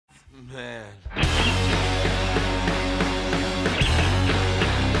Man.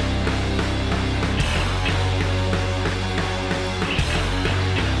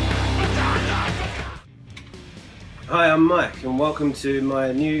 Hi, I'm Mike and welcome to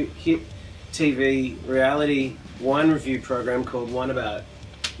my new hit TV reality wine review program called Wine About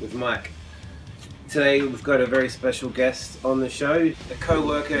with Mike. Today we've got a very special guest on the show, a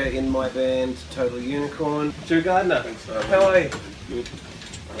co-worker in my band Total Unicorn, Gardner. Thanks for having How are you? Good.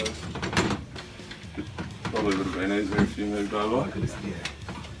 Probably would have been easier if you moved over.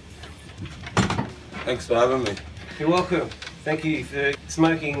 Thanks for having me. You're welcome. Thank you for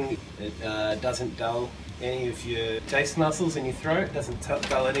smoking. It doesn't dull any of your taste muscles in your throat, it doesn't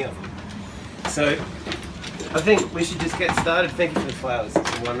dull any of them. So, I think we should just get started. Thank you for the flowers,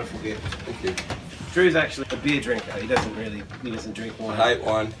 it's a wonderful gift. Thank you. Drew's actually a beer drinker, he doesn't drink wine. I hate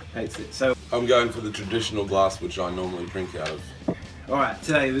wine. Hates it. So, I'm going for the traditional glass which I normally drink out of. alright,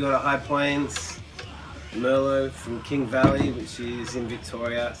 today we've got a High Plains Merlot from King Valley, which is in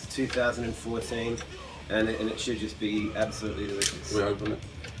Victoria. It's 2014, and it should just be absolutely delicious. We open it.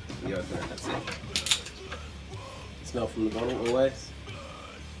 You open it, that's it. Smell from the bottle always.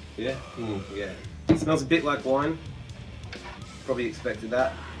 Yeah? Yeah. It smells a bit like wine. Probably expected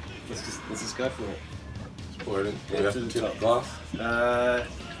that. Let's just go for it. Just pour it in. Do Yeah, we have to to the tip top. the glass?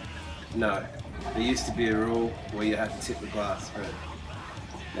 No. There used to be a rule where you have to tip the glass, but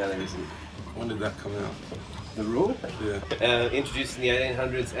now there isn't. When did that come out? The rule? Yeah. Introduced in the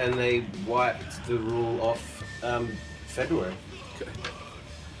 1800s, and they wiped the rule off February. Okay.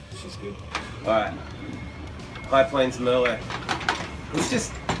 Which is good. Alright. High Plains Merlot. Let's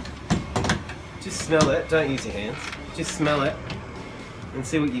just smell it. Don't use your hands. Just smell it and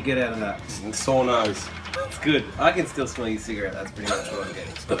see what you get out of that. And sore nose. It's good. I can still smell your cigarette. That's pretty much what I'm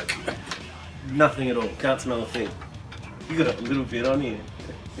getting. So, nothing at all. Can't smell a thing. You got a little bit on you.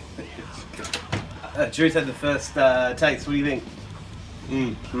 Drew's had the first taste. What do you think?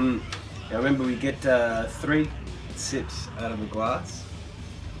 Now remember, we get 3 sips out of a glass.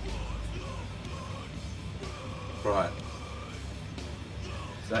 Right.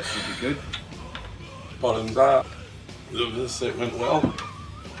 So that should be good. Bottoms up. This it went well.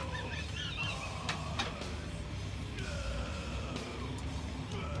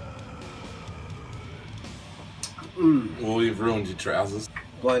 Well, you've ruined your trousers.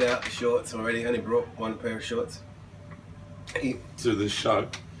 Blown out the shorts already. Only brought one pair of shorts. To this show.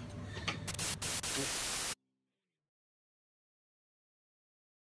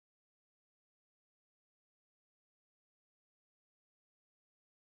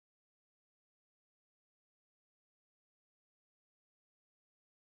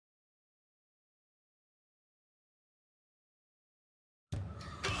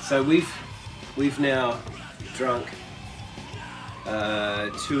 So we've now drunk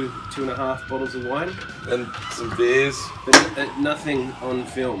 2.5 bottles of wine, And some beers. but nothing on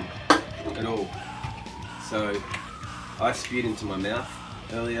film at all. So I spewed into my mouth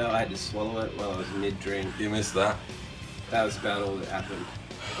earlier. I had to swallow it while I was mid-drink. You missed that. That was about all that happened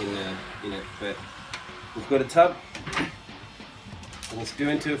in it. But we've got a tub. I can spew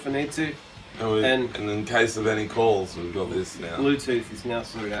into if I need to. And in case of any calls, we've got this now. Bluetooth is now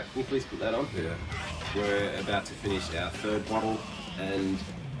sorted out. Can you please put that on? Yeah. We're about to finish our 3rd bottle and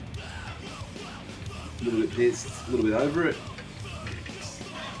a little bit pissed, a little bit over it.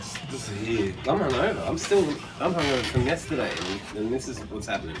 This is here. I'm hungover. I'm hungover from yesterday, and this is what's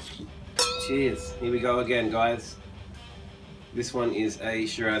happening. Cheers. Here we go again, guys. This one is a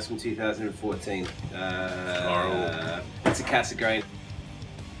Shiraz from 2014. It's a Cassegrain.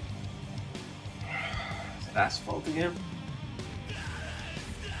 Asphalt again.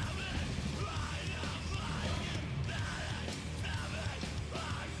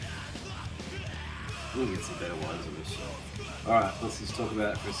 We'll get some better wines on this show. Alright, let's just talk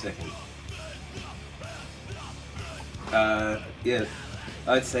about it for a second. Yeah,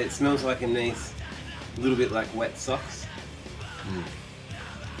 I'd say it smells like anise, a little bit like wet socks.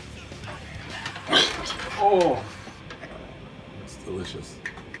 Oh! It's delicious.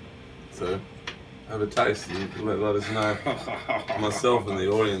 So, have a taste and let us know, myself and the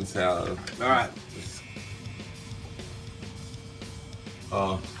audience, how. Alright.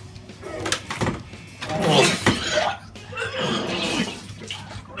 Oh.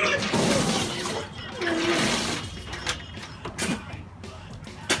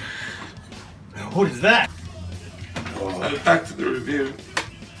 What is that? So back to the review.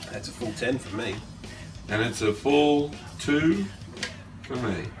 That's a full 10 for me. And it's a full 2 for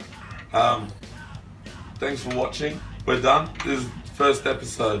me. Thanks for watching. We're done. This is the first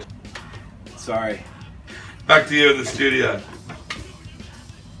episode. Sorry. Back to you in the studio.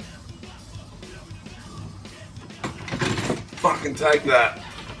 Fucking take that.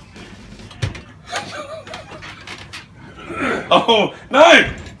 Oh,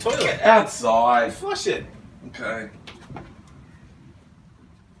 no! Toilet. Outside. Flush it. Okay.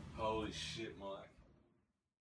 Holy shit, Mike.